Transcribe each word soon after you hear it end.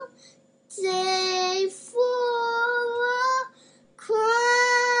day for a crown.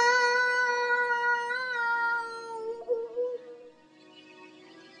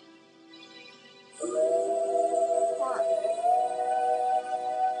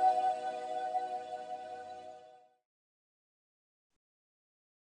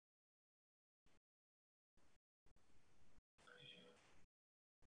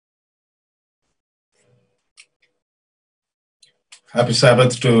 Happy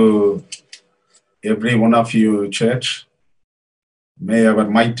Sabbath to every one of you, church. May our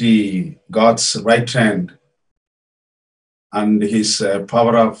mighty God's right hand and his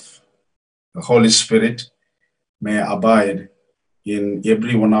power of the Holy Spirit may abide in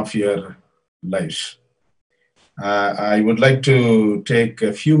every one of your lives. I would like to take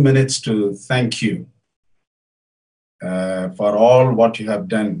a few minutes to thank you for all what you have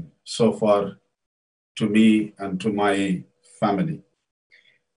done so far to me and to my family.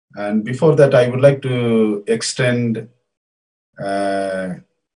 And before that, I would like to extend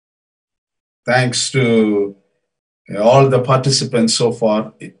thanks to all the participants so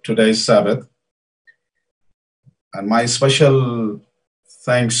far in today's Sabbath. And my special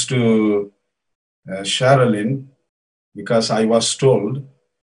thanks to Sherilyn, because I was told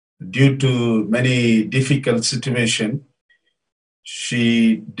due to many difficult situations,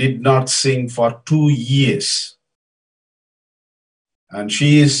 she did not sing for 2 years. And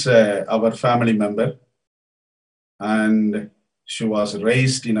she is our family member, and she was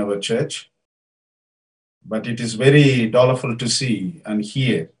raised in our church. But it is very doleful to see and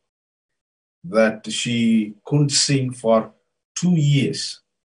hear that she couldn't sing for 2 years.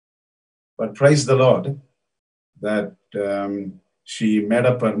 But praise the Lord that she made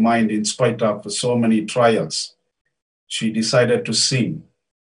up her mind in spite of so many trials. She decided to sing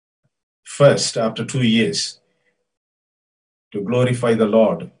first after 2 years to glorify the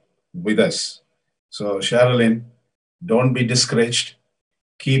Lord with us. So, Sherilyn, don't be discouraged.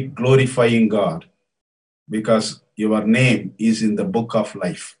 Keep glorifying God because your name is in the book of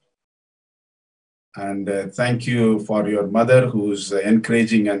life. And thank you for your mother who's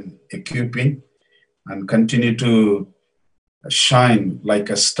encouraging and equipping and continue to shine like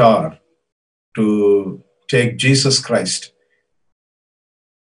a star to take Jesus Christ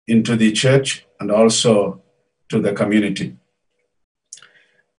into the church and also to the community.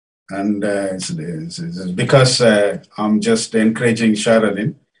 And it's because I'm just encouraging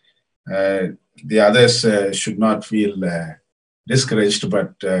Sherilyn, the others should not feel discouraged,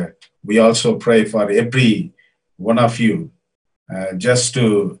 but we also pray for every one of you just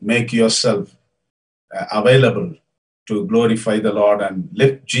to make yourself available to glorify the Lord and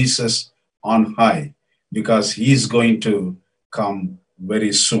lift Jesus on high because he is going to come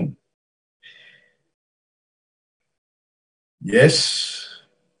very soon. Yes.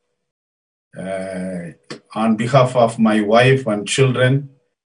 On behalf of my wife and children,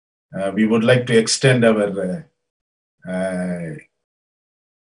 we would like to extend our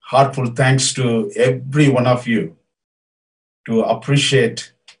heartful thanks to every one of you to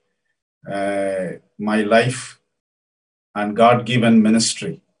appreciate my life and God-given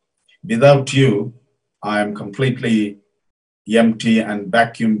ministry. Without you, I am completely empty and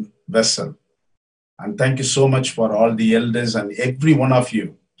vacuum vessel. And thank you so much for all the elders and every one of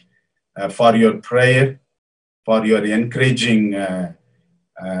you for your prayer, for your encouraging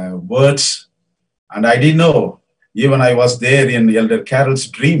words. And I didn't know, even I was there in Elder Carroll's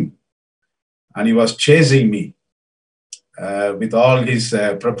dream, and he was chasing me with all his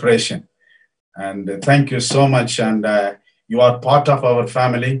preparation. And thank you so much. And you are part of our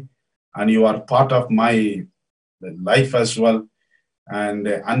family, and you are part of my life as well. And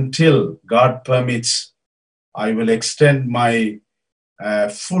until God permits, I will extend my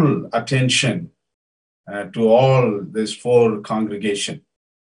full attention to all these 4 congregation.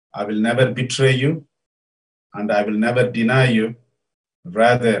 I will never betray you, and I will never deny you.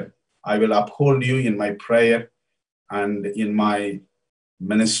 Rather, I will uphold you in my prayer and in my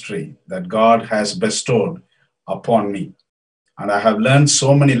ministry that God has bestowed upon me. And I have learned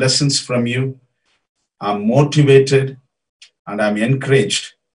so many lessons from you. I'm motivated and I'm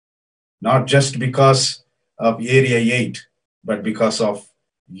encouraged, not just because of Area 8, but because of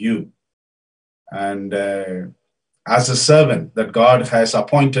you. And as a servant that God has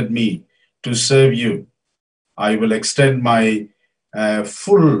appointed me to serve you, I will extend my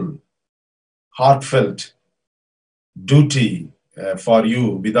full heartfelt duty for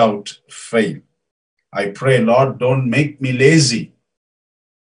you without fail. I pray, Lord, don't make me lazy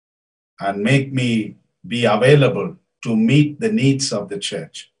and make me be available to meet the needs of the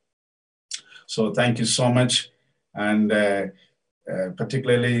church. So thank you so much. And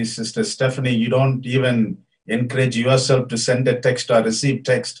particularly Sister Stephanie, you don't even encourage yourself to send a text or receive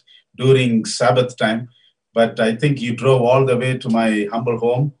text during Sabbath time. But I think you drove all the way to my humble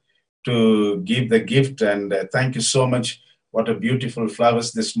home to give the gift. And thank you so much. What a beautiful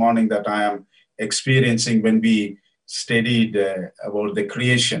flowers this morning that I am experiencing when we studied about the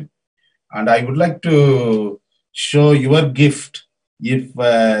creation. And I would like to show your gift if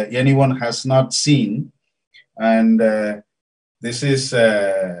anyone has not seen. And this is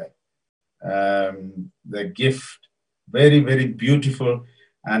the gift. Very, very beautiful.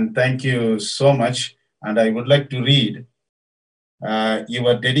 And thank you so much. And I would like to read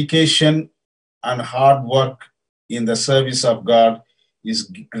your dedication and hard work in the service of God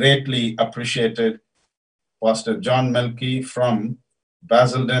is greatly appreciated. Pastor John Melky from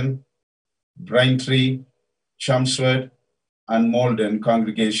Basildon, Braintree, Chelmsford, and Malden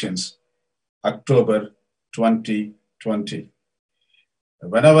congregations, October 2020.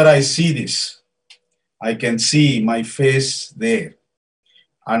 Whenever I see this, I can see my face there.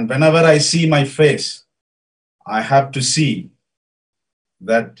 And whenever I see my face, I have to see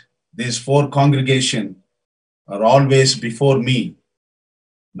that these 4 congregations are always before me,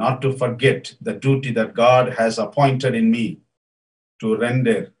 not to forget the duty that God has appointed in me to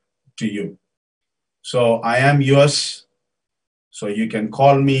render to you. So I am yours. So you can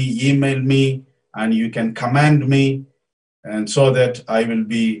call me, email me, and you can command me, and so that I will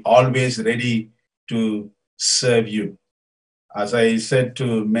be always ready to serve you. As I said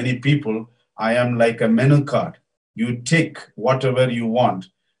to many people, I am like a menu card. You take whatever you want,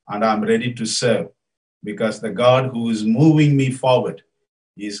 and I'm ready to serve, because the God who is moving me forward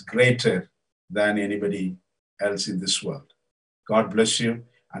is greater than anybody else in this world. God bless you,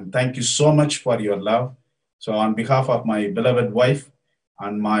 and thank you so much for your love. So on behalf of my beloved wife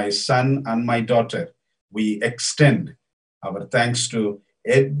and my son and my daughter, we extend our thanks to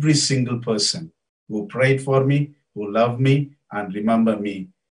every single person who prayed for me, who loved me, and remember me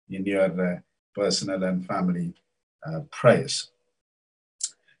in your personal and family prayers.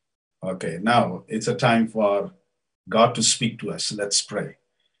 Okay, now it's a time for God to speak to us. Let's pray.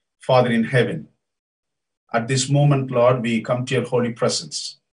 Father in heaven, at this moment, Lord, we come to your holy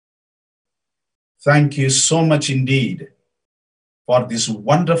presence. Thank you so much indeed for this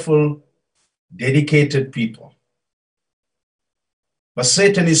wonderful, dedicated people. But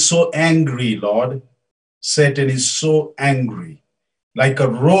Satan is so angry, Lord. Satan is so angry, like a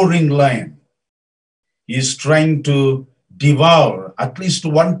roaring lion. He is trying to devour at least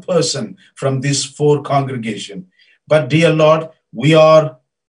one person from these 4 congregations. But dear Lord, we are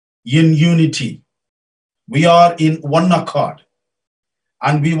in unity. We are in one accord.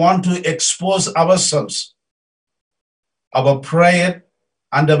 And we want to expose ourselves, our prayer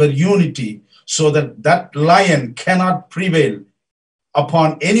and our unity, so that that lion cannot prevail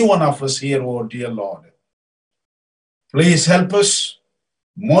upon any one of us here, oh dear Lord. Please help us,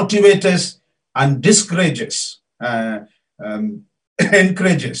 motivate us, and discourage us,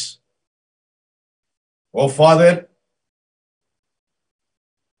 encourage us. Oh Father,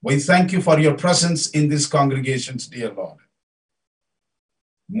 we thank you for your presence in these congregations, dear Lord.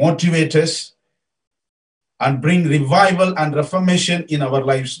 Motivate us and bring revival and reformation in our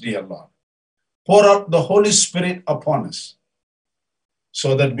lives, dear Lord. Pour out the Holy Spirit upon us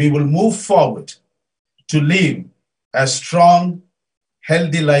so that we will move forward to live a strong,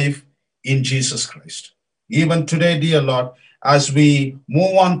 healthy life in Jesus Christ. Even today, dear Lord, as we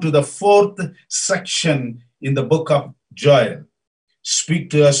move on to the 4th section in the book of Joel, speak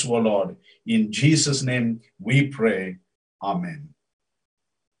to us, O Lord. In Jesus' name we pray. Amen.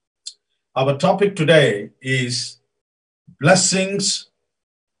 Our topic today is blessings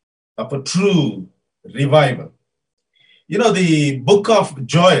of a true revival. You know, the book of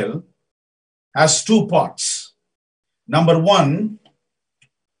Joel has 2 parts. Number 1,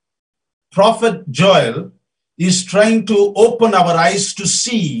 Prophet Joel is trying to open our eyes to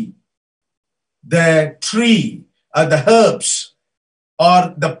see the tree, the herbs,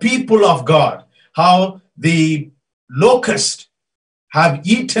 or the people of God, how the locusts have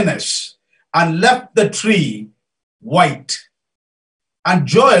eaten us and left the tree white. And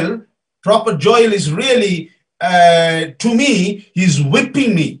Joel, Prophet Joel is really, to me, he's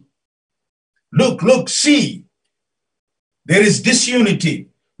whipping me. Look, see, there is disunity.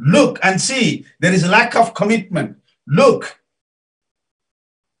 Look and see, there is lack of commitment. Look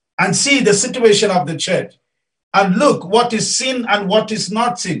and see the situation of the church. And look what is sin and what is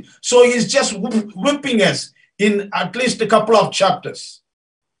not sin. So he's just whipping us in at least a couple of chapters.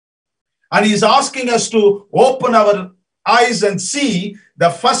 And he's asking us to open our eyes and see the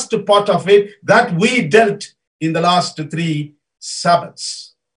first part of it that we dealt in the last 3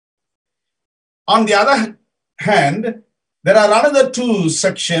 Sabbaths. On the other hand, there are another two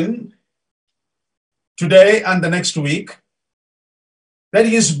sections today and the next week that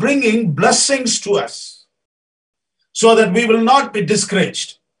is bringing blessings to us so that we will not be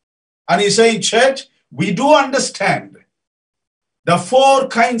discouraged. And he's saying, church, we do understand the four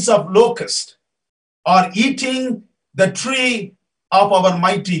kinds of locusts are eating the tree of our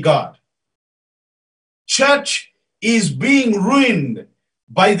mighty God. Church is being ruined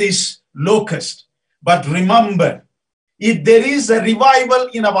by this locust. But remember, if there is a revival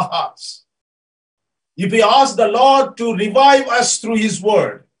in our hearts, if we ask the Lord to revive us through his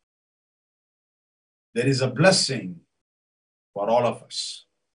word, there is a blessing for all of us.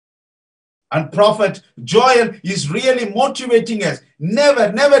 And Prophet Joel is really motivating us.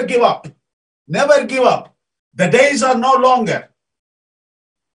 Never give up. Never give up. The days are no longer.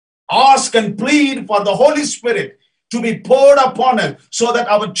 Ask and plead for the Holy Spirit to be poured upon us so that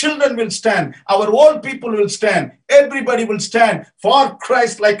our children will stand, our old people will stand, everybody will stand for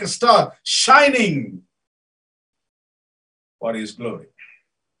Christ like a star, shining for his glory.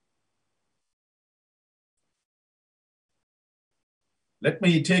 Let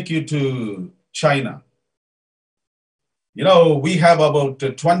me take you to China. You know, we have about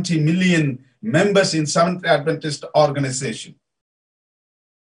 20 million members in Seventh-day Adventist organization.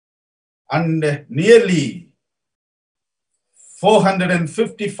 And nearly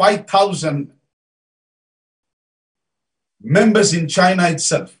 455,000 members in China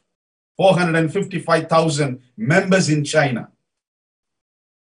itself. 455,000 members in China.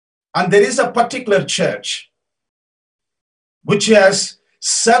 And there is a particular church which has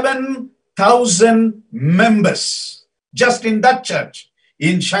 7,000 members just in that church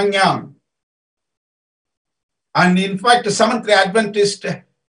in Shenyang. And in fact, the Seventh-day Adventist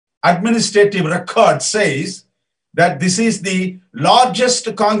administrative record says that this is the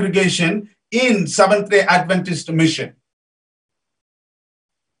largest congregation in Seventh-day Adventist mission.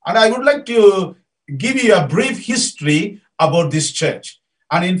 And I would like to give you a brief history about this church.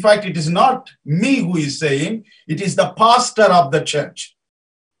 And in fact, it is not me who is saying, it is the pastor of the church.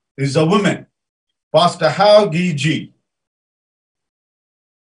 It is a woman, Pastor Hao Gi-ji.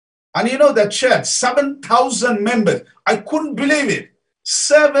 And you know, the church, 7,000 members. I couldn't believe it.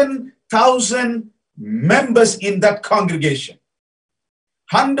 7,000 members in that congregation.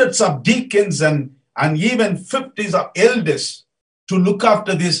 Hundreds of deacons and even 50s of elders to look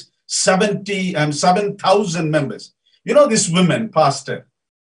after this 7,000 members. You know, this woman, pastor,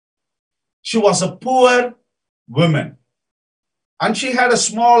 she was a poor woman. And she had a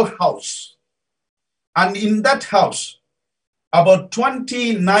small house. And in that house, about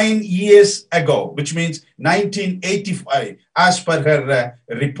 29 years ago, which means 1985, as per her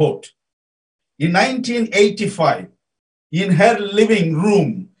report. In 1985, in her living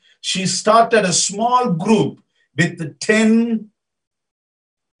room, she started a small group with 10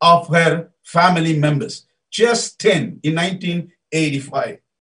 of her family members. Just 10 in 1985.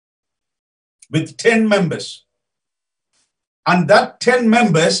 With 10 members. And that 10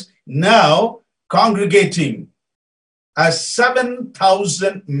 members now congregating as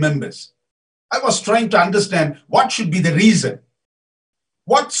 7,000 members. I was trying to understand what should be the reason.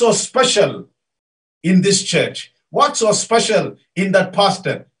 What's so special in this church? What's so special in that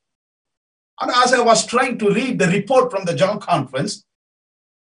pastor? And as I was trying to read the report from the General Conference,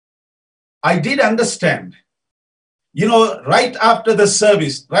 I did understand. You know, right after the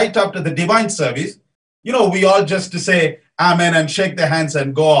service, right after the divine service, you know, we all just say amen and shake their hands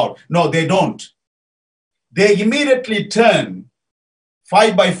and go out. No, they don't. They immediately turn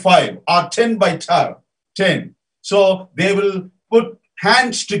 5 by 5 or 10 by 10. So they will put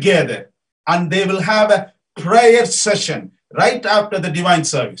hands together and they will have a prayer session right after the divine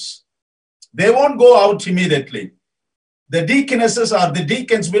service. They won't go out immediately. The deaconesses or the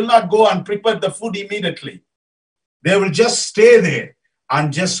deacons will not go and prepare the food immediately. They will just stay there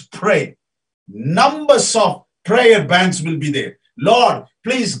and just pray. Numbers of prayer bands will be there. Lord,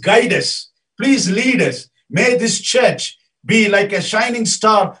 please guide us. Please lead us. May this church be like a shining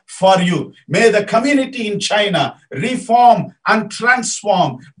star for you. May the community in China reform and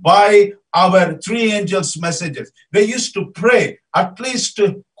transform by our three angels' messages. They used to pray at least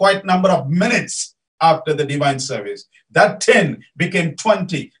quite a number of minutes after the divine service. That 10 became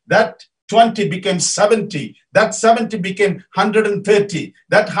 20. That 20 became 70. That 70 became 130.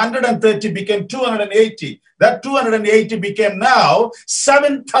 That 130 became 280. That 280 became now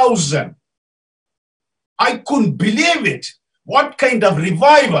 7,000. I couldn't believe it. What kind of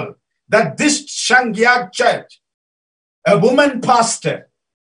revival that this Shenyang church, a woman pastor,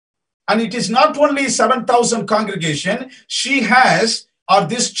 And it is not only 7,000 congregation. She has, or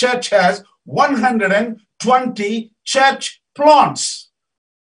this church has 120 church plants.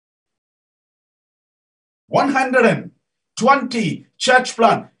 120 church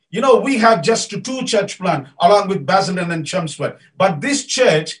plant. You know, we have just 2 church plant along with Basildon and Chelmsford. But this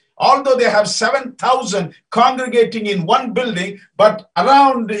church, although they have 7,000 congregating in one building, but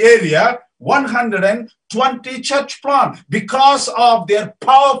around the area, 120 church plant because of their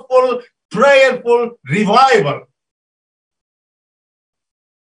powerful, prayerful revival.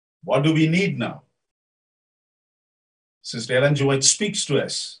 What do we need now? Sister Ellen G. White speaks to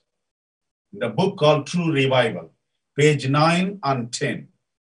us in the book called True Revival, page 9 and 10.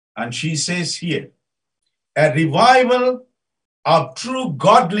 And she says here, a revival of true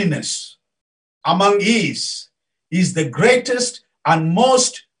godliness among is the greatest and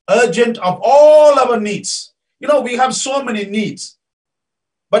most urgent of all our needs. You know, we have so many needs.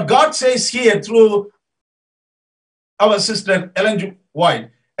 But God says here through our sister Ellen G.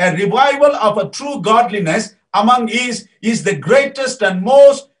 White, a revival of a true godliness among is the greatest and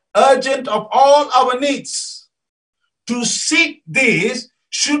most urgent of all our needs. To seek this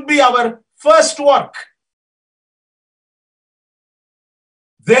should be our first work.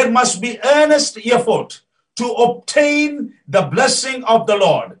 There must be earnest effort to obtain the blessing of the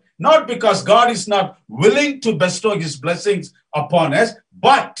Lord. Not because God is not willing to bestow his blessings upon us,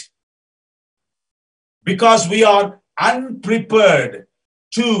 but because we are unprepared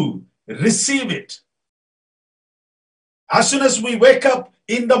to receive it. As soon as we wake up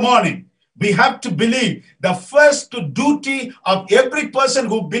in the morning, we have to believe the first duty of every person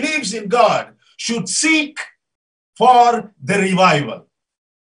who believes in God should seek for the revival.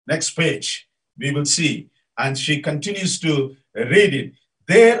 Next page, we will see. And she continues to read it.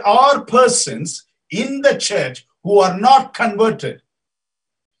 There are persons in the church who are not converted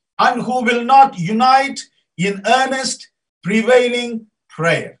and who will not unite in earnest, prevailing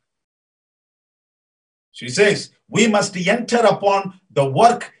prayer. She says, we must enter upon the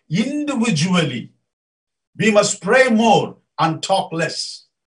work individually. We must pray more and talk less.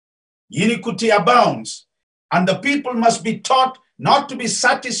 Iniquity abounds, and the people must be taught not to be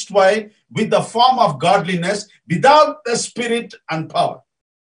satisfied with the form of godliness without the spirit and power.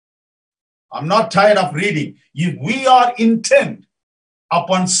 I'm not tired of reading. If we are intent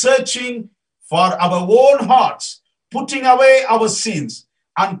upon searching for our own hearts, putting away our sins,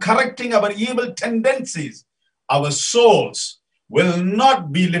 and correcting our evil tendencies, our souls will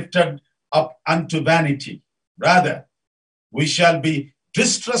not be lifted up unto vanity. Rather, we shall be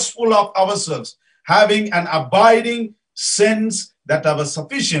distrustful of ourselves, having an abiding sense that our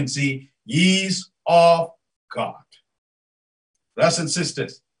sufficiency is of God. Brothers and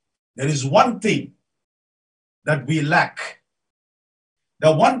sisters, there is one thing that we lack.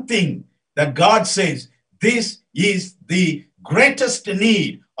 The one thing that God says, this is the greatest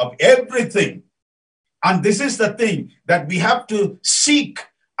need of everything. And this is the thing that we have to seek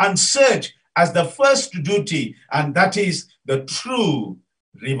and search as the first duty, and that is the true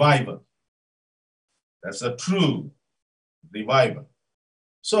revival. That's a true revival.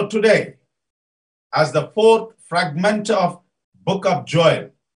 So today, as the 4th fragment of Book of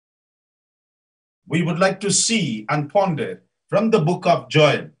Joel, we would like to see and ponder from the Book of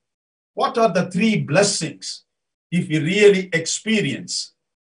Joel, what are the 3 blessings if we really experience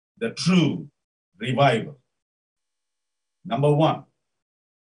the true revival? Number one,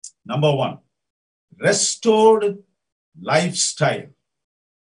 restored lifestyle.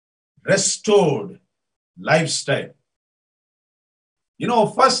 Restored lifestyle. You know,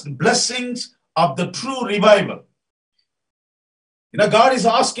 first blessings of the true revival. You know, God is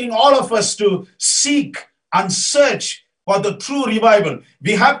asking all of us to seek and search for the true revival.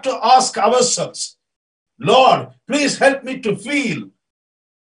 We have to ask ourselves, Lord, please help me to feel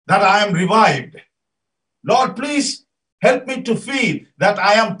that I am revived. Lord, please help me to feel that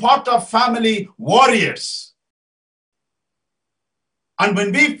I am part of family warriors. And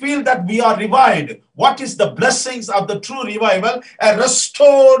when we feel that we are revived, what is the blessings of the true revival? A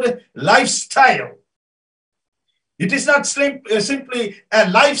restored lifestyle. It is not simply a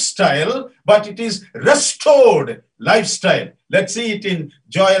lifestyle, but it is restored lifestyle. Let's see it in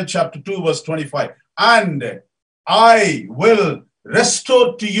Joel chapter 2, verse 25. And I will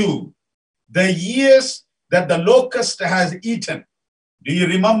restore to you the years that the locust has eaten. Do you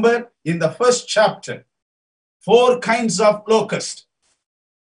remember in the first chapter, 4 kinds of locust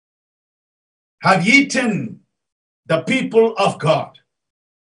have eaten the people of God.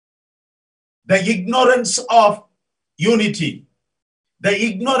 The ignorance of unity, the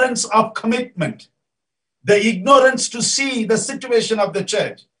ignorance of commitment, the ignorance to see the situation of the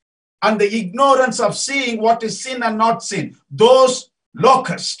church, and the ignorance of seeing what is sin and not sin, those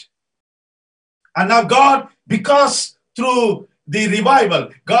locusts. And now God, because through the revival,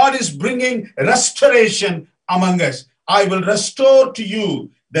 God is bringing restoration among us. I will restore to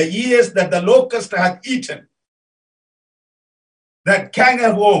you the years that the locust hath eaten, that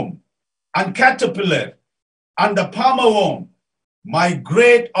cankerworm and caterpillar and the palmer worm, my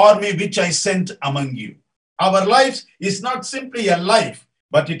great army which I sent among you. Our life is not simply a life,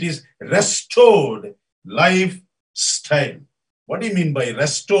 but it is restored lifestyle. What do you mean by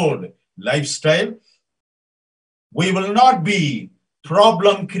restored lifestyle? We will not be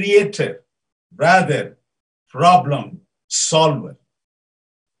problem creator, rather problem solver.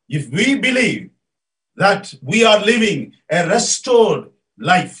 If we believe that we are living a restored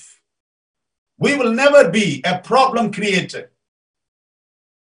life, we will never be a problem creator,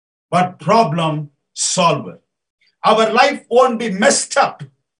 but problem solver. Our life won't be messed up,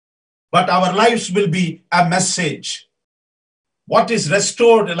 but our lives will be a message. What is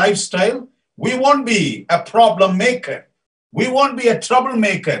restored lifestyle? We won't be a problem maker. We won't be a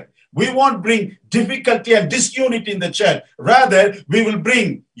troublemaker. We won't bring difficulty and disunity in the church. Rather, we will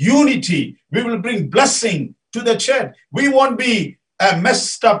bring unity. We will bring blessing to the church. We won't be a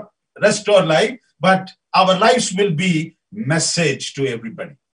messed up, restored life, but our lives will be message to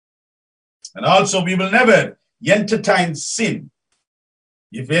everybody. And also, we will never entertain sin.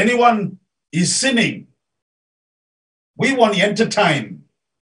 If anyone is sinning, we won't entertain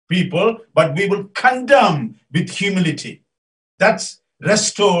people, but we will condemn with humility. That's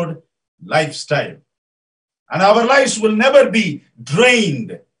restored lifestyle. And our lives will never be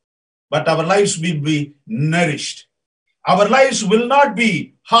drained, but our lives will be nourished. Our lives will not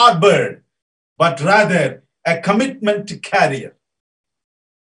be harbored, but rather a commitment to carrier.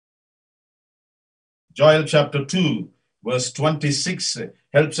 Joel chapter 2, verse 26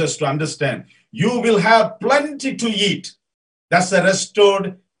 helps us to understand. You will have plenty to eat. That's a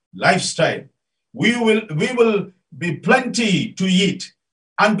restored lifestyle. We will be plenty to eat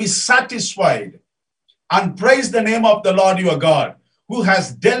and be satisfied and praise the name of the Lord your God, who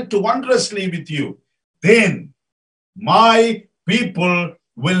has dealt wondrously with you. Then my people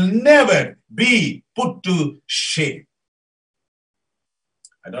will never be put to shame.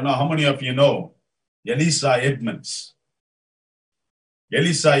 I don't know how many of you know Eliza Edmonds.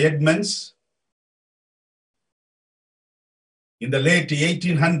 Eliza Edmonds, in the late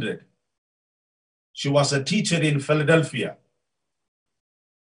 1800s, she was a teacher in Philadelphia.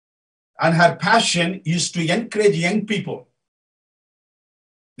 And her passion is to encourage young people.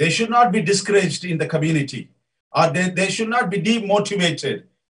 They should not be discouraged in the community, or they should not be demotivated,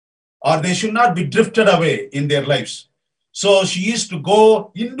 or they should not be drifted away in their lives. So she used to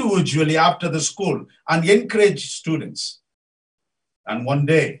go individually after the school and encourage students. And one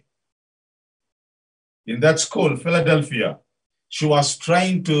day, in that school, Philadelphia, she was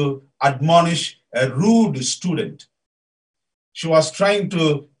trying to admonish a rude student. She was trying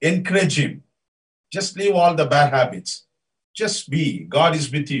to encourage him. Just leave all the bad habits. Just be. God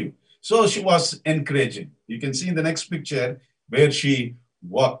is with you. So she was encouraging. You can see in the next picture where she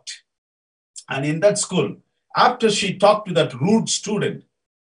worked. And in that school, after she talked to that rude student,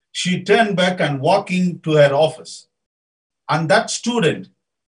 she turned back and walking to her office. And that student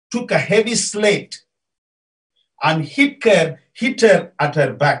took a heavy slate and hit her at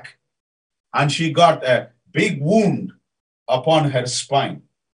her back. And she got a big wound upon her spine.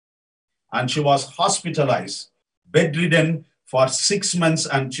 And she was hospitalized, bedridden for 6 months,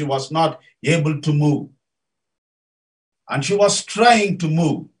 and she was not able to move. And she was trying to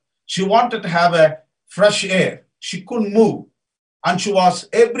move. She wanted to have a fresh air. She couldn't move. And she was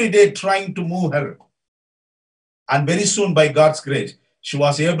every day trying to move her. And very soon, by God's grace, she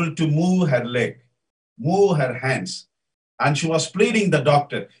was able to move her leg, move her hands. And she was pleading the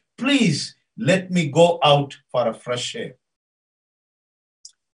doctor, please let me go out for a fresh air.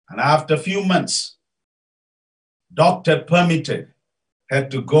 And after a few months, doctor permitted her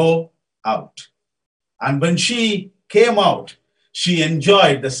to go out. And when she came out, she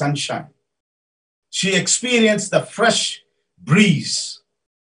enjoyed the sunshine. She experienced the fresh breeze.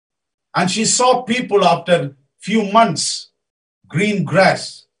 And she saw people after few months, green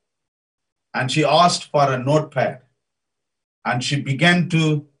grass. And she asked for a notepad. And she began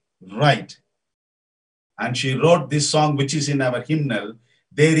to write. And she wrote this song, which is in our hymnal,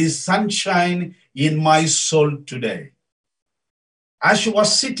 There is Sunshine in My Soul Today. As she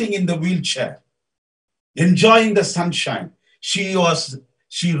was sitting in the wheelchair, enjoying the sunshine, she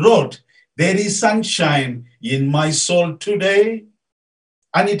wrote, There is sunshine in my soul today.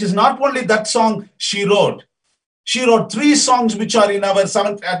 And it is not only that song she wrote, She wrote 3 songs which are in our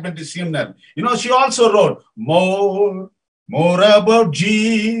Seventh Adventist hymnal. You know, she also wrote More About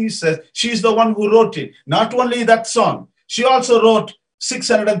Jesus. She's the one who wrote it. Not only that song, she also wrote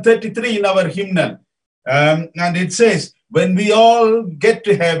 633 in our hymnal. And it says, when we all get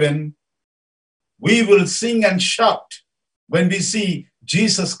to heaven, we will sing and shout when we see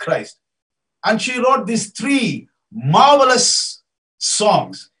Jesus Christ. And she wrote these 3 marvelous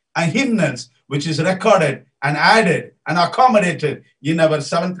songs and hymnals, which is recorded and added and accommodated in our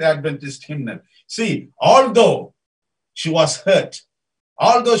Seventh Adventist hymnal. See, although she was hurt,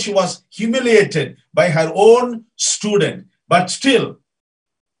 although she was humiliated by her own student, but still,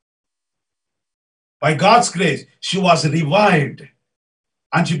 by God's grace, she was revived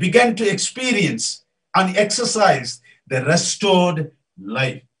and she began to experience and exercise the restored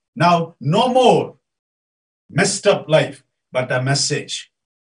life. Now, no more messed up life, but a message.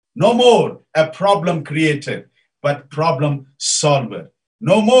 No more a problem creator, but problem solver.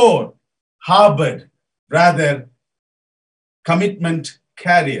 No more harbored, rather commitment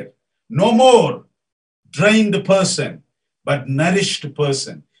carrier. No more drained person, but nourished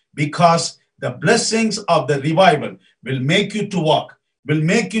person. Because the blessings of the revival will make you to walk, will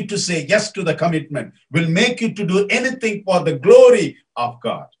make you to say yes to the commitment, will make you to do anything for the glory of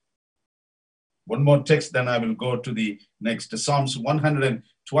God. One more text, then I will go to the next. Psalms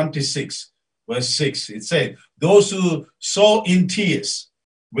 126, verse 6. It says, those who sow in tears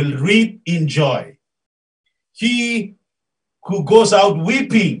will reap in joy. He who goes out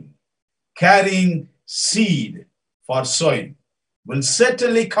weeping, carrying seed for sowing, will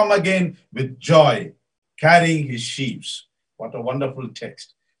certainly come again with joy, carrying his sheaves. What a wonderful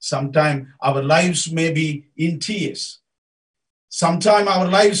text. Sometimes our lives may be in tears. Sometimes our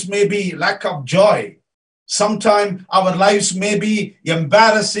lives may be lack of joy. Sometimes our lives may be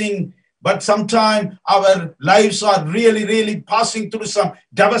embarrassing, but sometimes our lives are really, really passing through some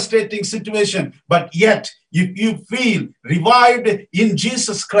devastating situation. But yet, if you feel revived in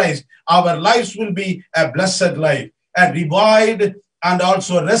Jesus Christ, our lives will be a blessed life, a revived and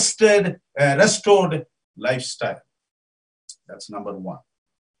also restored lifestyle. That's number 1.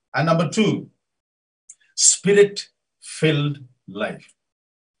 And number 2, spirit-filled life.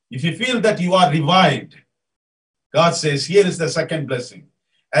 If you feel that you are revived, God says, here is the second blessing,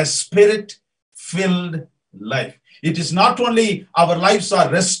 a spirit-filled life. It is not only our lives are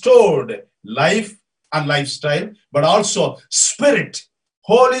restored life and lifestyle, but also spirit,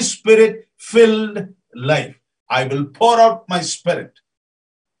 Holy Spirit-filled life. I will pour out my spirit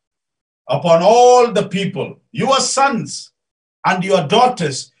upon all the people. Your sons and your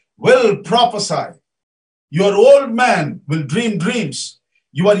daughters will prophesy. Your old man will dream dreams.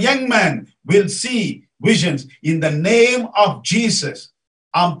 Your young man will see visions. In the name of Jesus,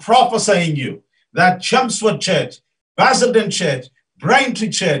 I'm prophesying you that Chelmsford Church, Basildon Church, Braintree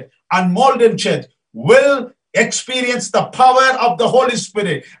Church, and Malden Church will experience the power of the Holy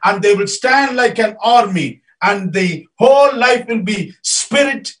Spirit, and they will stand like an army, and the whole life will be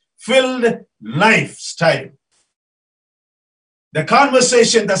spirit-filled lifestyle. The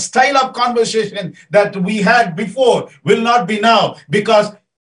conversation, the style of conversation that we had before will not be now, because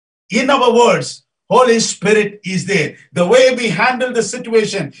in our words, Holy Spirit is there. The way we handle the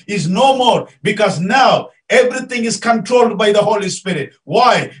situation is no more, because now everything is controlled by the Holy Spirit.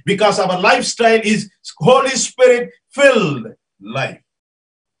 Why? Because our lifestyle is Holy Spirit-filled life.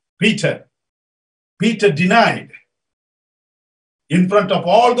 Peter denied in front of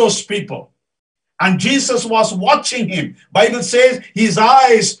all those people. And Jesus was watching him. Bible says his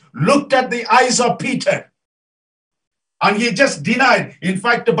eyes looked at the eyes of Peter. And he just denied. In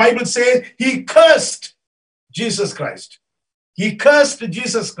fact, the Bible says he cursed Jesus Christ. He cursed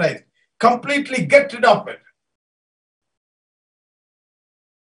Jesus Christ. Completely get rid of it.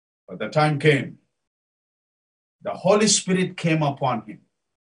 But the time came. The Holy Spirit came upon him.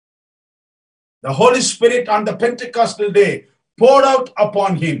 The Holy Spirit on the Pentecostal day poured out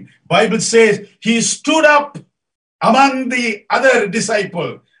upon him. Bible says he stood up among the other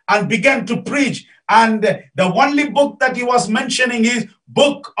disciples and began to preach. And the only book that he was mentioning is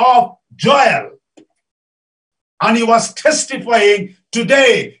Book of Joel. And he was testifying,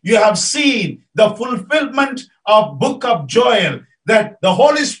 today you have seen the fulfillment of Book of Joel, that the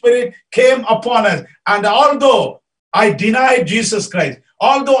Holy Spirit came upon us. And although I denied Jesus Christ,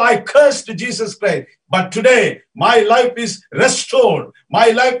 although I cursed Jesus Christ, but today my life is restored. My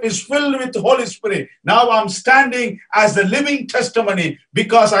life is filled with the Holy Spirit. Now I'm standing as a living testimony,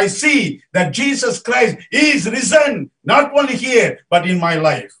 because I see that Jesus Christ is risen, not only here, but in my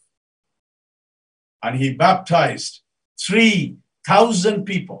life. And he baptized 3,000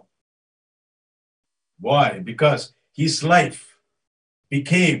 people. Why? Because his life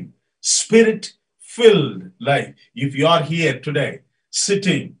became spirit-filled life. If you are here today,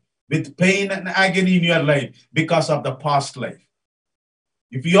 sitting with pain and agony in your life because of the past life,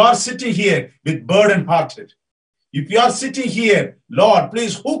 if you are sitting here with burden-hearted, if you are sitting here, Lord,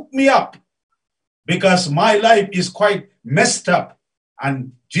 please hook me up because my life is quite messed up,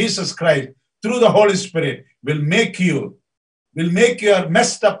 and Jesus Christ, through the Holy Spirit, will make your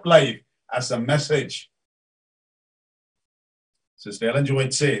messed up life as a message. Sister Ellen G.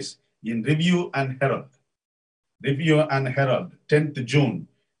 White says in Review and Herald, 10th June,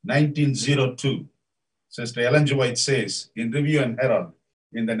 1902. Sister Ellen G. White says in Review and Herald,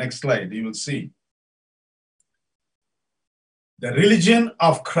 in the next slide, you will see, the religion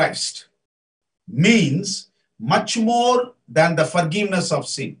of Christ means much more than the forgiveness of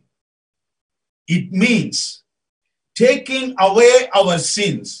sin. It means taking away our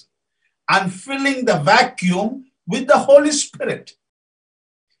sins and filling the vacuum with the Holy Spirit.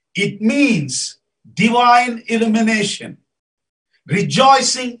 It means divine illumination,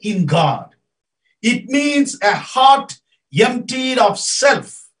 rejoicing in God. It means a heart emptied of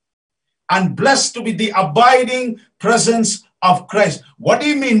self and blessed with the abiding presence of Christ. What do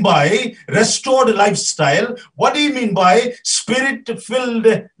you mean by restored lifestyle? What do you mean by spirit-filled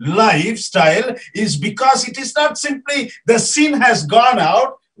lifestyle? Is because it is not simply the sin has gone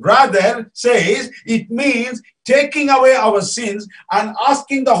out, rather says it means taking away our sins and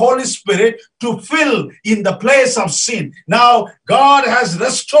asking the Holy Spirit to fill in the place of sin. Now, God has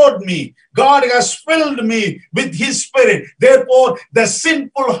restored me. God has filled me with his Spirit. Therefore, the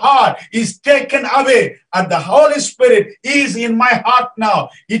sinful heart is taken away and the Holy Spirit is in my heart now.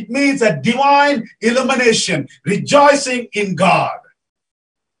 It means a divine illumination, rejoicing in God.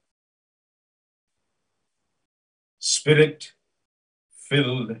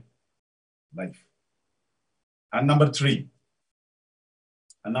 Spirit-filled life. And number three,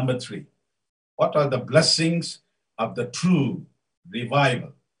 what are the blessings of the true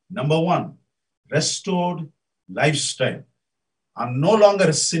revival? Number one, restored lifestyle. I'm no longer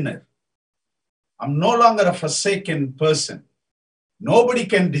a sinner. I'm no longer a forsaken person. Nobody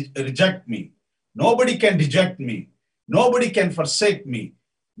can reject me. Nobody can deject me. Nobody can forsake me.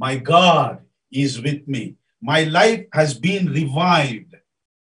 My God is with me. My life has been revived.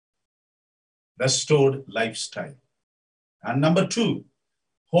 Restored lifestyle. And number two,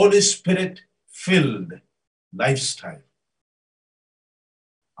 Holy Spirit-filled lifestyle.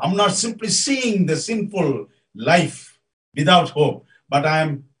 I'm not simply seeing the sinful life without hope, but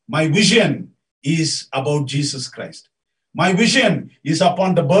my vision is about Jesus Christ. My vision is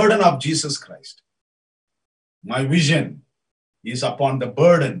upon the burden of Jesus Christ. My vision is upon the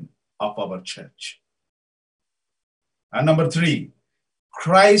burden of our church. And number three,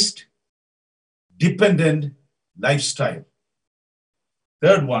 Christ-dependent lifestyle.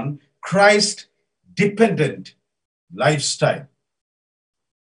 Third one, Christ-dependent lifestyle.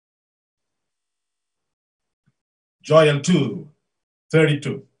 Joel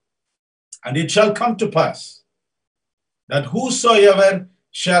 2:32. And it shall come to pass that whosoever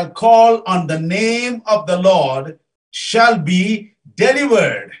shall call on the name of the Lord shall be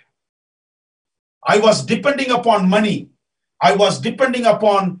delivered. I was depending upon money. I was depending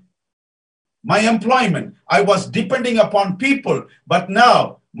upon my employment. I was depending upon people. But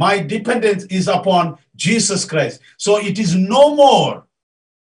now my dependence is upon Jesus Christ. So it is no more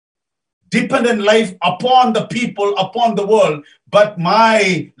dependent life upon the people, upon the world, but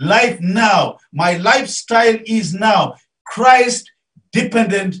my life now, my lifestyle is now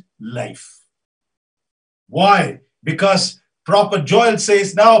Christ-dependent life. Why? Because Prophet Joel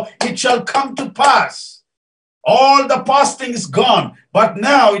says, now it shall come to pass. All the past thing is gone, but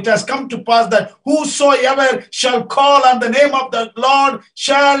now it has come to pass that whosoever shall call on the name of the Lord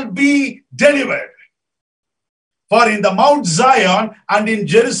shall be delivered. For in the Mount Zion and in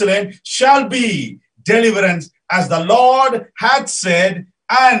Jerusalem shall be deliverance, as the Lord hath said,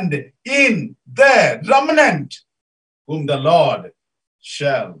 and in the remnant whom the Lord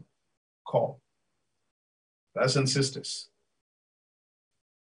shall call. Brothers and sisters,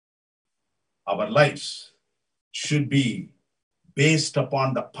 our lives should be based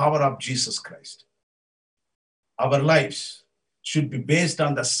upon the power of Jesus Christ. Our lives should be based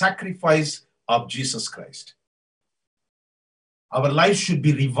on the sacrifice of Jesus Christ. Our life should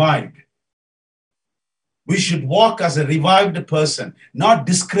be revived. We should walk as a revived person, not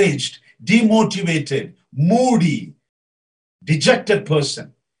discouraged, demotivated, moody, dejected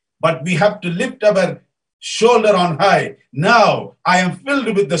person. But we have to lift our shoulder on high. Now I am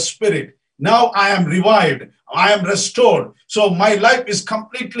filled with the Spirit. Now I am revived. I am restored. So my life is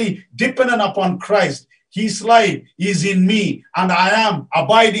completely dependent upon Christ. His life is in me and I am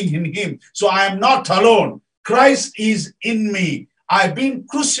abiding in him. So I am not alone. Christ is in me. I've been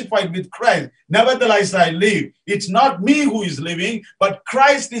crucified with Christ. Nevertheless, I live. It's not me who is living, but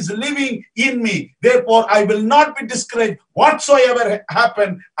Christ is living in me. Therefore, I will not be discouraged whatsoever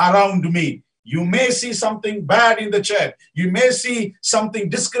happen around me. You may see something bad in the church. You may see something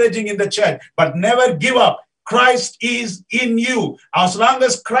discouraging in the church, but never give up. Christ is in you. As long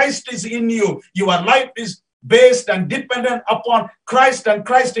as Christ is in you, your life is based and dependent upon Christ and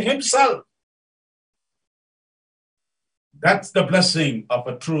Christ himself. That's the blessing of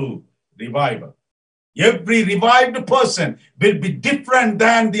a true revival. Every revived person will be different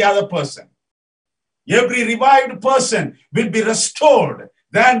than the other person. Every revived person will be restored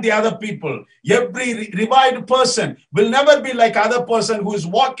than the other people. Every revived person will never be like other person who is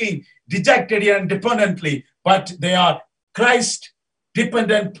walking dejected and dependently, but they are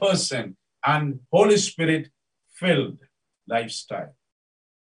Christ-dependent person and Holy Spirit-filled lifestyle.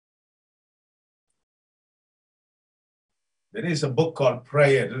 There is a book called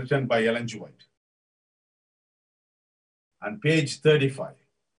Prayer written by Ellen G. White. On page 35,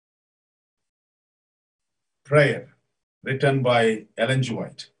 Prayer written by Ellen G.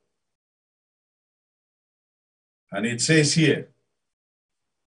 White. And it says here,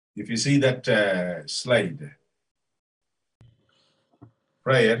 if you see that slide,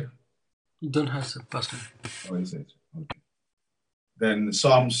 prayer. You don't have to, Pastor. Oh, is it? Okay. Then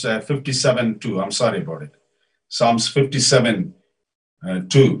Psalms 57:2. I'm sorry about it. Psalms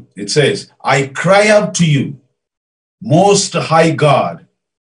 57:2. It says, I cry out to you, Most High God,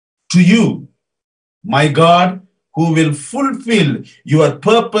 to you, my God, who will fulfill your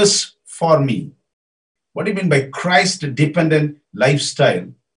purpose for me. What do you mean by Christ-dependent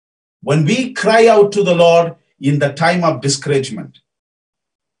lifestyle? When we cry out to the Lord in the time of discouragement,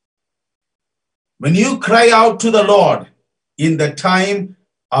 when you cry out to the Lord in the time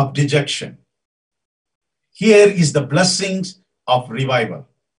of dejection, here is the blessings of revival.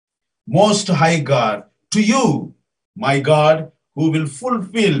 Most High God, to you, my God, who will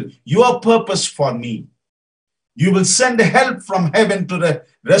fulfill your purpose for me. You will send help from heaven to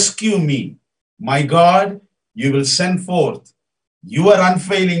rescue me. My God, you will send forth your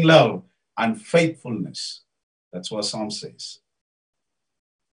unfailing love and faithfulness. That's what Psalm says.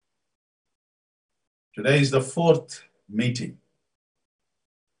 Today is the fourth meeting.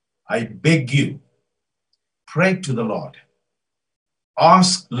 I beg you, pray to the Lord.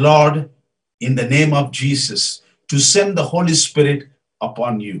 Ask Lord in the name of Jesus to send the Holy Spirit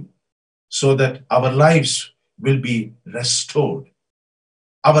upon you so that our lives will be restored.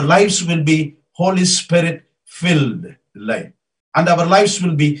 Our lives will be Holy Spirit filled life. And our lives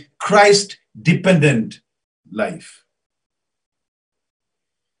will be Christ-dependent life.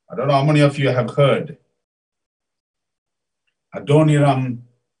 I don't know how many of you have heard Adoniram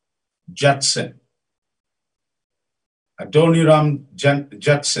Judson. Adoniram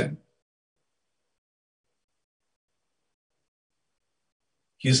Judson.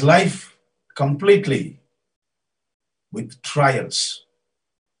 His life completely with trials.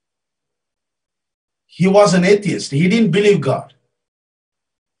 He was an atheist. He didn't believe God.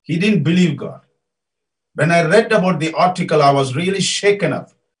 He didn't believe God. When I read about the article, I was really shaken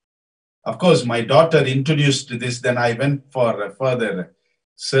up. Of course, my daughter introduced this. Then I went for a further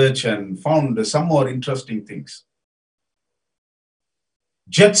search and found some more interesting things.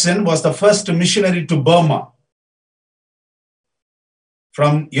 Judson was the first missionary to Burma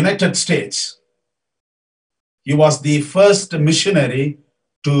from United States. He was the first missionary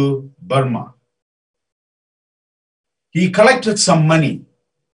to Burma. He collected some money.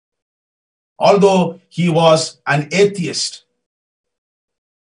 Although he was an atheist,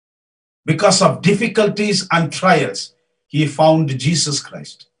 because of difficulties and trials, he found Jesus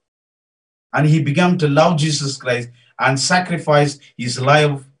Christ. And he began to love Jesus Christ and sacrificed his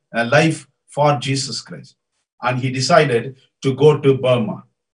life for Jesus Christ. And he decided to go to Burma.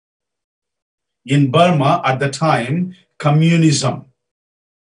 In Burma, at the time, communism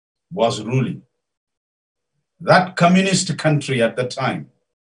was ruling. That communist country at the time,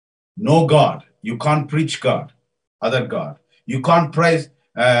 no God. You can't preach God, other God. You can't praise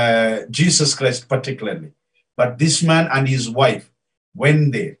Jesus Christ particularly. But this man and his wife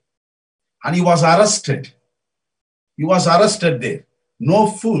went there. And he was arrested. He was arrested there. No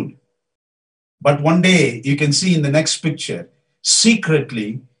food. But one day, you can see in the next picture,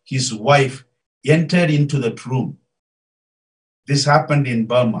 secretly, his wife entered into that room. This happened in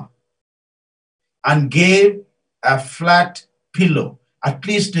Burma. And gave a flat pillow, at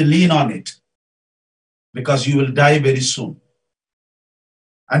least to lean on it, because you will die very soon.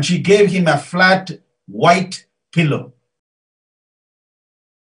 And she gave him a flat white pillow.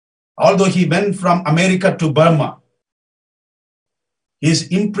 Although he went from America to Burma, his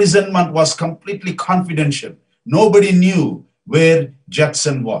imprisonment was completely confidential. Nobody knew where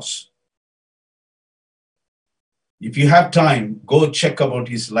Judson was. If you have time, go check about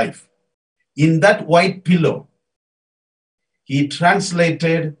his life. In that white pillow, he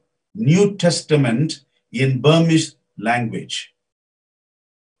translated New Testament in Burmese language.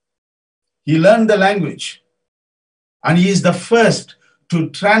 He learned the language, and he is the first to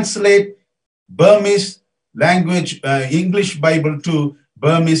translate Burmese language, English Bible to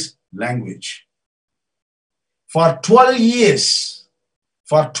Burmese language. For 12 years,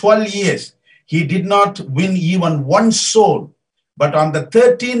 he did not win even one soul, but on the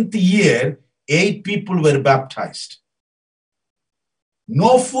 13th year, 8 people were baptized.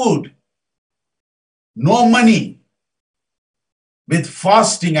 No food, no money, with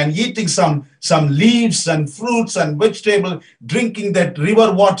fasting and eating some leaves and fruits and vegetables, drinking that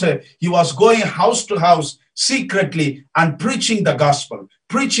river water. He was going house to house secretly and preaching the gospel.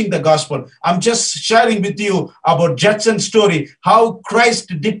 I'm just sharing with you about Judson's story, how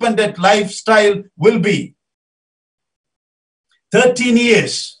Christ-dependent lifestyle will be. 13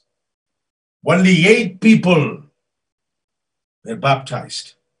 years, only 8 people were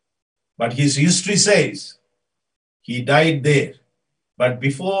baptized. But his history says he died there. But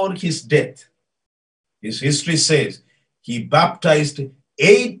before his death, his history says he baptized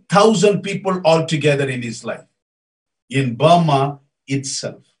 8,000 people altogether in his life, in Burma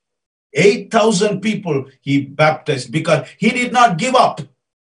itself. 8,000 people he baptized because he did not give up.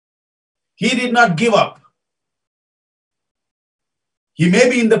 He did not give up. He may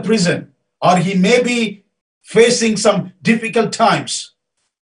be in the prison or he may be facing some difficult times,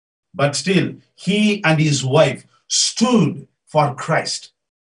 but still he and his wife stood for Christ.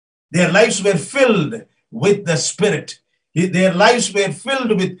 Their lives were filled with the Spirit. Their lives were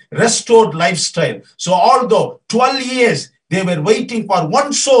filled with restored lifestyle. So although 12 years they were waiting for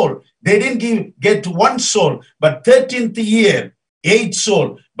one soul, they didn't get one soul, but 13th year, 8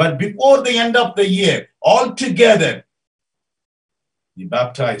 souls. But before the end of the year, altogether, he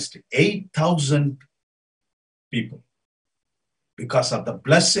baptized 8,000 people because of the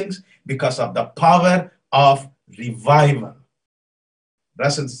blessings, because of the power of revival.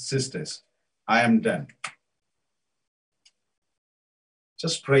 Brothers and sisters, I am done.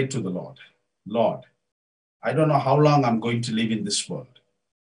 Just pray to the Lord. Lord, I don't know how long I'm going to live in this world.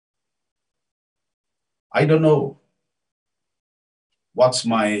 I don't know what's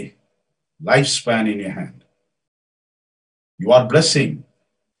my lifespan in your hand. You are blessing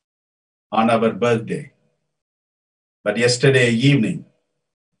on our birthday. But yesterday evening,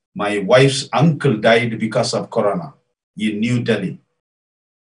 my wife's uncle died because of corona in New Delhi.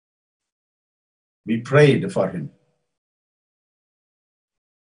 We prayed for him.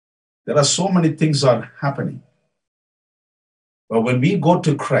 There are so many things are happening. But when we go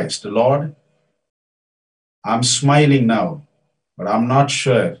to Christ, Lord, I'm smiling now, but I'm not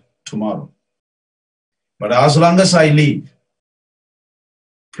sure tomorrow. But as long as I live,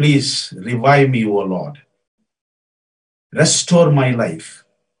 please revive me, O Lord. Restore my life.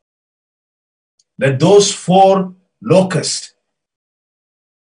 Let those 4 locusts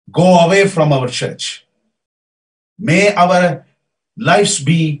go away from our church. May our lives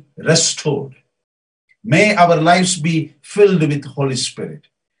be restored. May our lives be filled with Holy Spirit.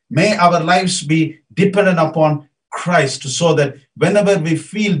 May our lives be dependent upon Christ, so that whenever we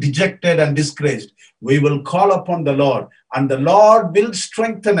feel dejected and discouraged, we will call upon the Lord, and the Lord will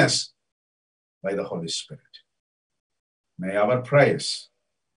strengthen us by the Holy Spirit. May our prayers,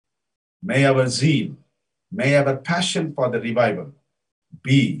 may our zeal, may our passion for the revival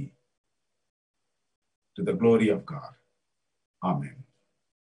be to the glory of God. Amen.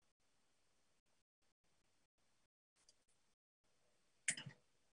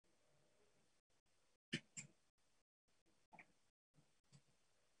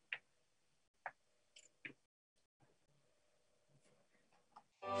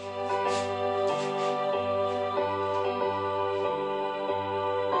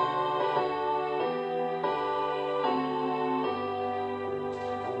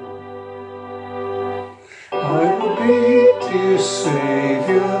 I will be, dear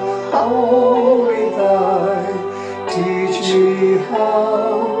Savior, only thine. Teach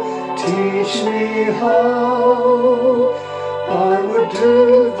me how I would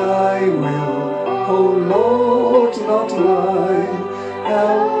do thy will, O Lord, not mine.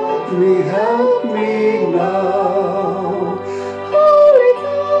 Help me now. Holy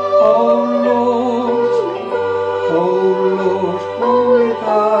God, O Lord, only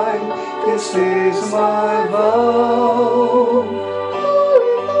thine. This is my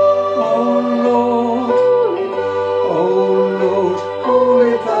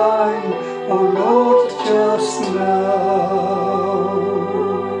oh Lord, just now.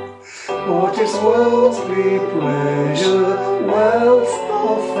 What is worldly pleasure, wealth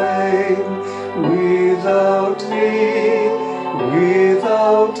or fame, without thee,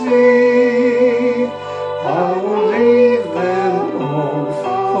 without thee? I will leave them all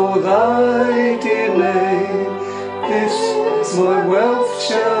for thy dear name. This my wealth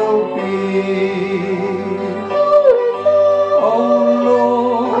shall be. O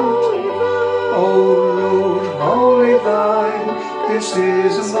Lord, wholly thine, this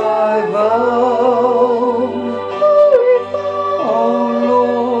is my vow. O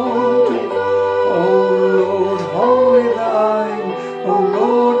Lord, wholly thine, O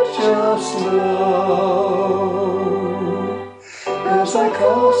Lord, just now. As I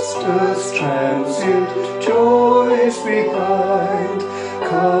cast earth's transient joys behind,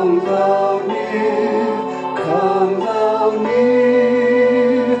 come thou near, come thou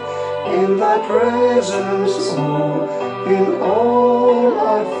near. In thy presence, in all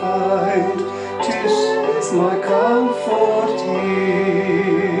I find, 'tis my comfort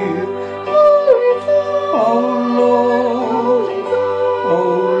here. O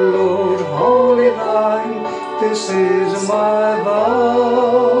Lord, wholly thine, this is my vow.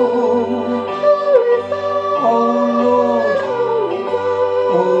 O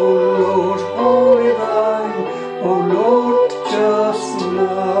Lord, wholly thine, O Lord, just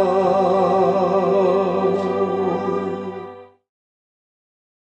now.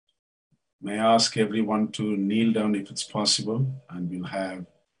 May I ask everyone to kneel down if it's possible, and we'll have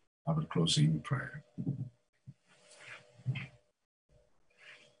our closing prayer.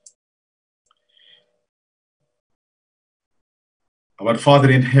 Our Father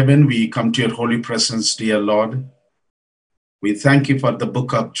in heaven, we come to your holy presence, dear Lord. We thank you for the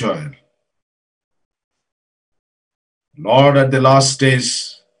book of Joel. Lord, at the last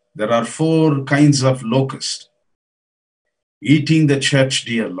days, there are 4 kinds of locusts eating the church,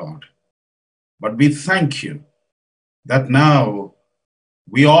 dear Lord. But we thank you that now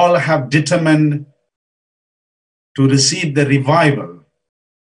we all have determined to receive the revival.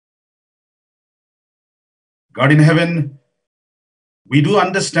 God in heaven, we do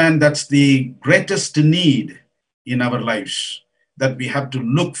understand that's the greatest need in our lives that we have to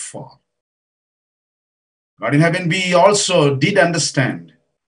look for. God in heaven, we also did understand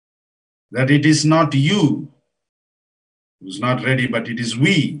that it is not you who's not ready, but it is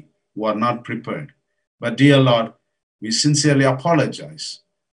we who are not prepared. But dear Lord, we sincerely apologize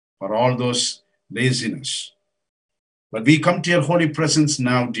for all those laziness. But we come to your holy presence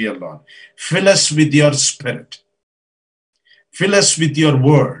now, dear Lord. Fill us with your spirit. Fill us with your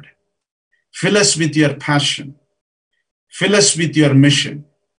word. Fill us with your passion. Fill us with your mission,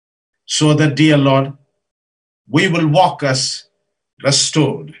 so that, dear Lord, we will walk as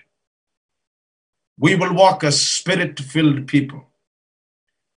restored. We will walk as spirit-filled people.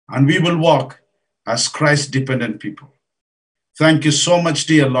 And we will walk as Christ-dependent people. Thank you so much,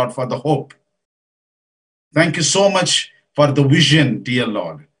 dear Lord, for the hope. Thank you so much for the vision, dear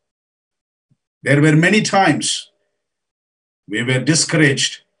Lord. There were many times we were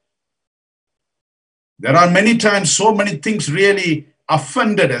discouraged. There are many times so many things really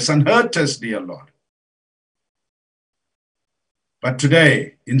offended us and hurt us, dear Lord. But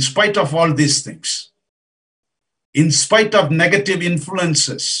today, in spite of all these things, in spite of negative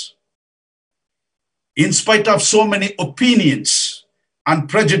influences, in spite of so many opinions and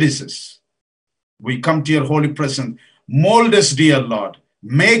prejudices, we come to your holy presence. Mold us, dear Lord.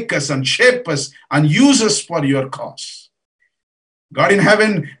 Make us and shape us and use us for your cause. God in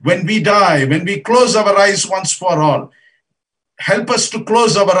heaven, when we die, when we close our eyes once for all, help us to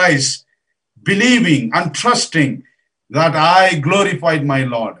close our eyes, believing and trusting that I glorified my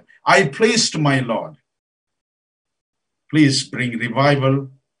Lord. I pleased my Lord. Please bring revival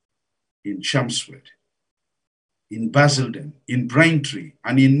in Chelmsford, in Basildon, in Braintree,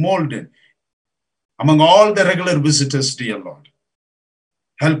 and in Malden, among all the regular visitors, dear Lord.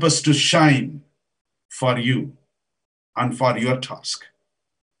 Help us to shine for you and for your task.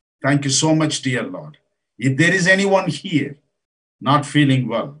 Thank you so much, dear Lord. If there is anyone here not feeling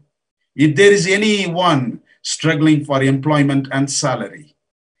well, if there is anyone struggling for employment and salary,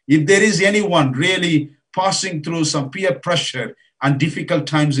 if there is anyone really passing through some peer pressure and difficult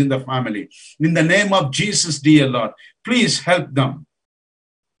times in the family, in the name of Jesus, dear Lord, please help them.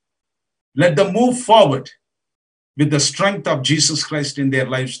 Let them move forward with the strength of Jesus Christ in their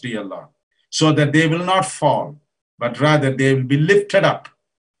lives, dear Lord, so that they will not fall, but rather they will be lifted up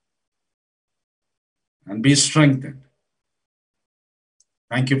and be strengthened.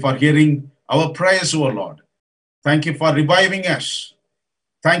 Thank you for hearing our prayers, O Lord. Thank you for reviving us.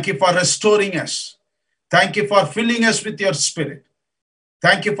 Thank you for restoring us. Thank you for filling us with your Spirit.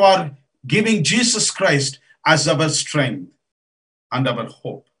 Thank you for giving Jesus Christ as our strength and our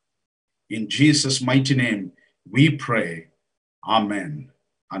hope. In Jesus' mighty name, we pray. Amen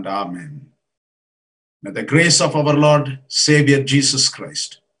and amen. May the grace of our Lord, Savior Jesus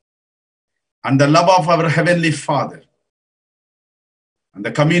Christ, and the love of our Heavenly Father, and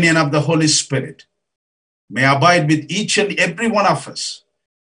the communion of the Holy Spirit may abide with each and every one of us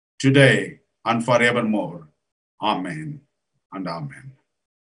today and forevermore. Amen and amen.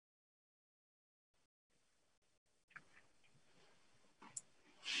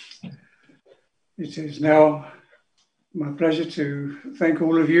 It is now my pleasure to thank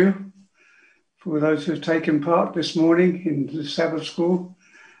all of you for those who have taken part this morning in the Sabbath School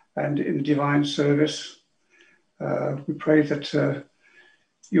and in the Divine Service. We pray that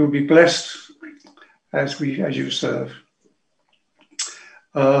you will be blessed as you serve.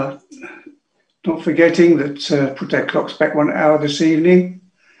 Not forgetting that put our clocks back 1 hour this evening,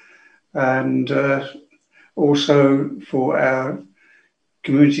 and also for our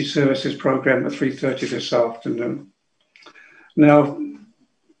community services program at 3:30 this afternoon. Now,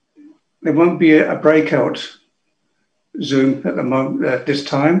 there won't be a breakout Zoom at the moment at this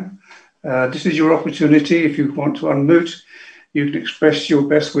time. This is your opportunity. If you want to unmute, you can express your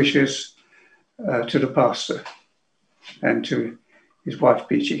best wishes to the pastor and to his wife,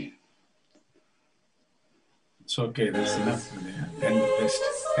 Peachy. It's okay. That's enough. And the best.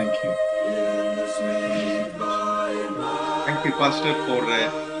 Thank you. Thank you, Pastor, for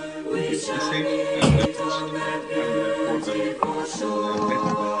this message and for the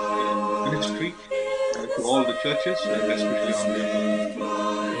ministry to all the churches, and especially on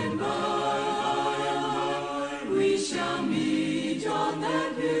the We shall meet on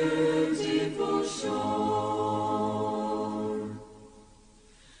that beautiful shore.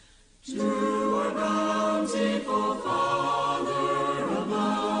 To our bountiful Father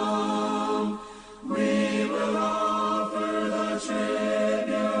above, we will offer the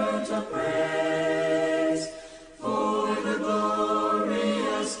tribute of praise for the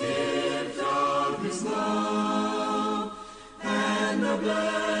glorious gift of His love and the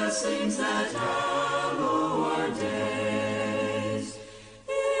blessings that hallow our days.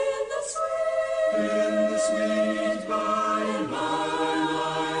 In the sweet by and by,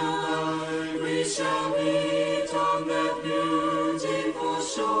 we shall meet on that beautiful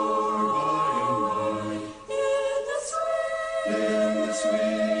shore by and by. In the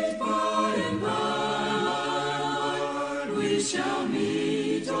sweet by and by, we shall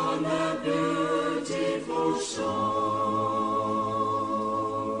meet on that beautiful shore.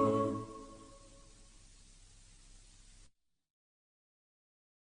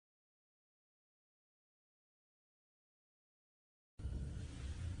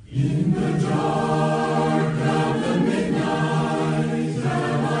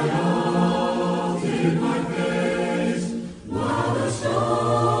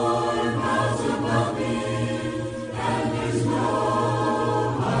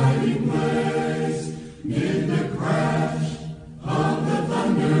 Hiding place, mid the crowd.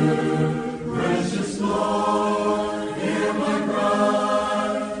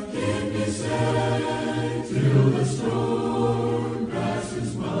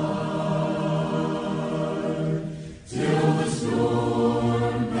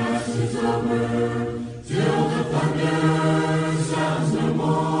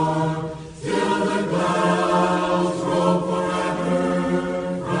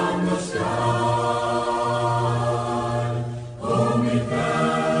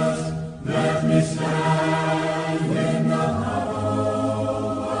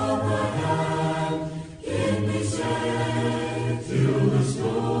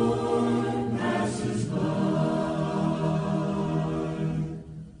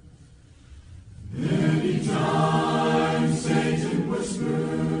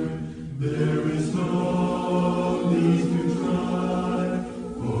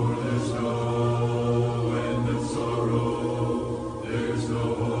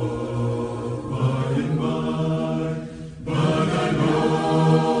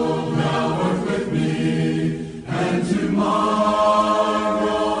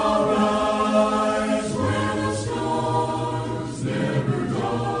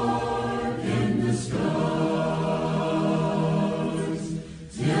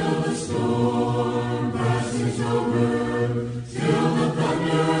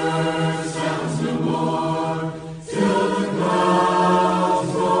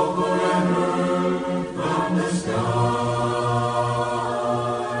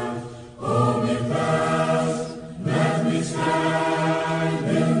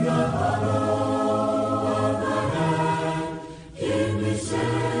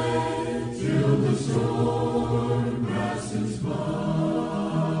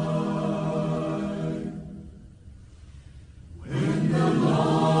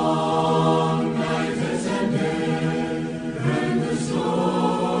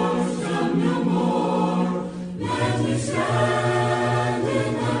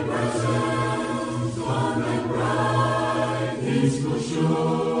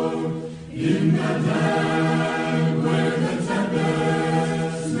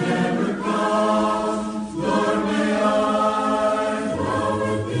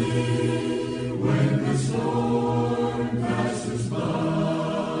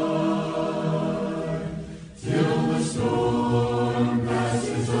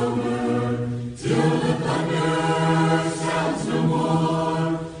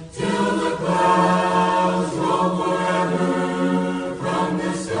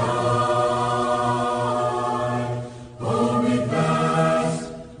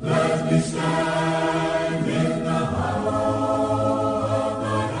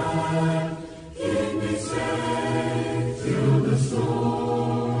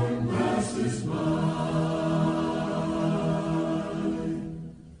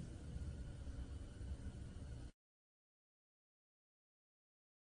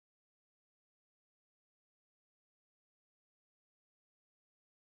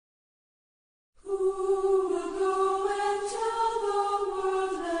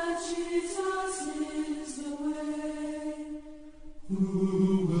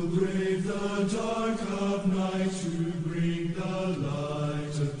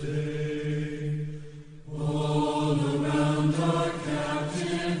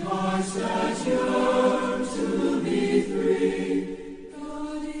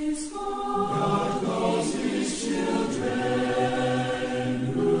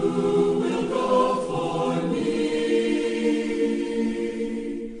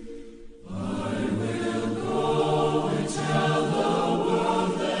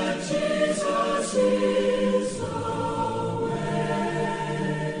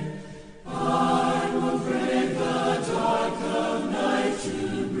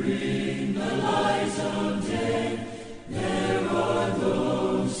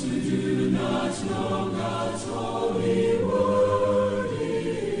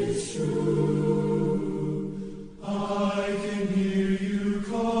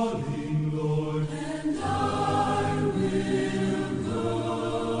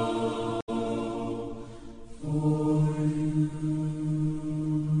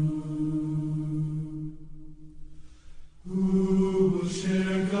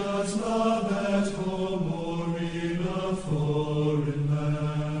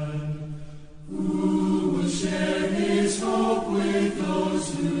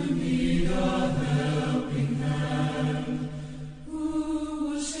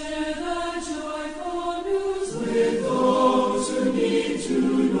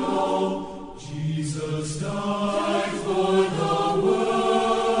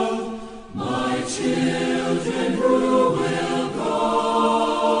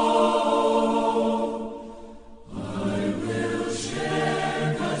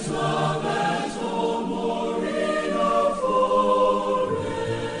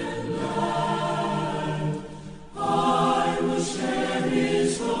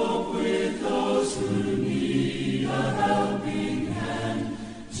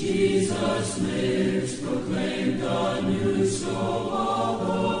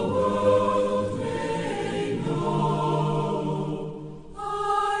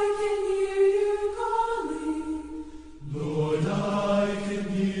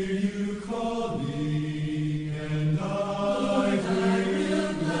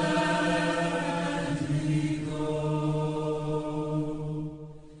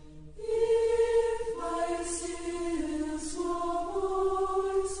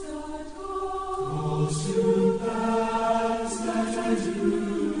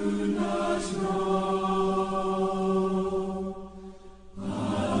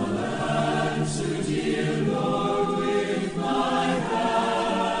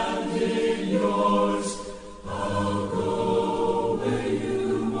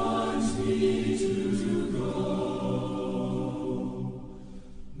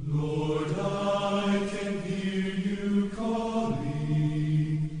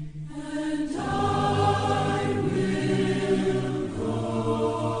 And I will go.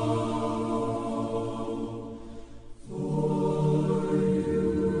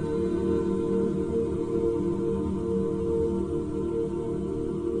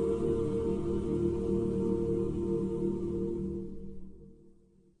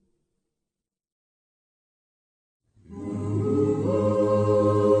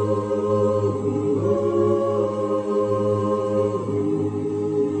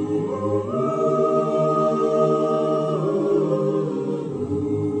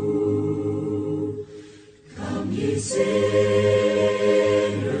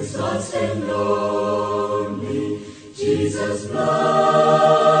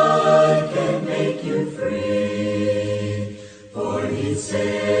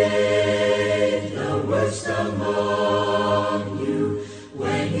 saved the worst among you,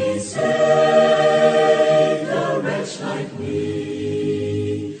 when he saved a wretch like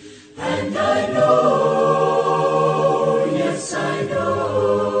me. And I know, yes I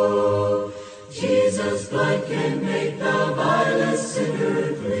know, Jesus' blood can make the vilest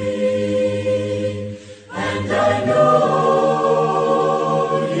sinner clean. And I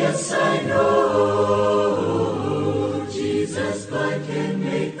know, yes I know, Jesus' blood can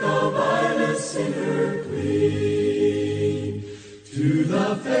make the vilest sinner clean. To the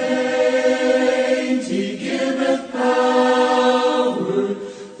faint he giveth power,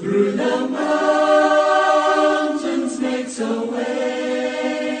 through the mountains makes a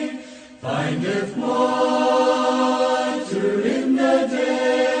way, findeth water in the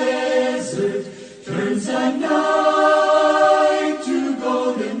desert, turns the night to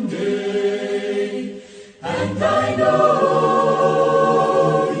golden day. And I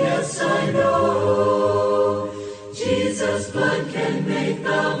know, yes I know, Jesus' blood can make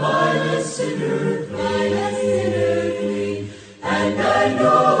the vilest sinner clean. And I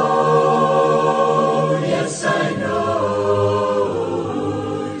know, yes I know,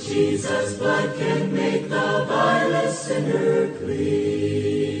 Jesus' blood can make the vilest sinner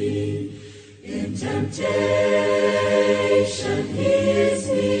clean. In temptation he is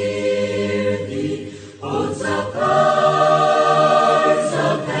near thee, holds the powers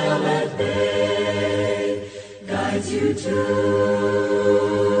of hell at bay, guides you to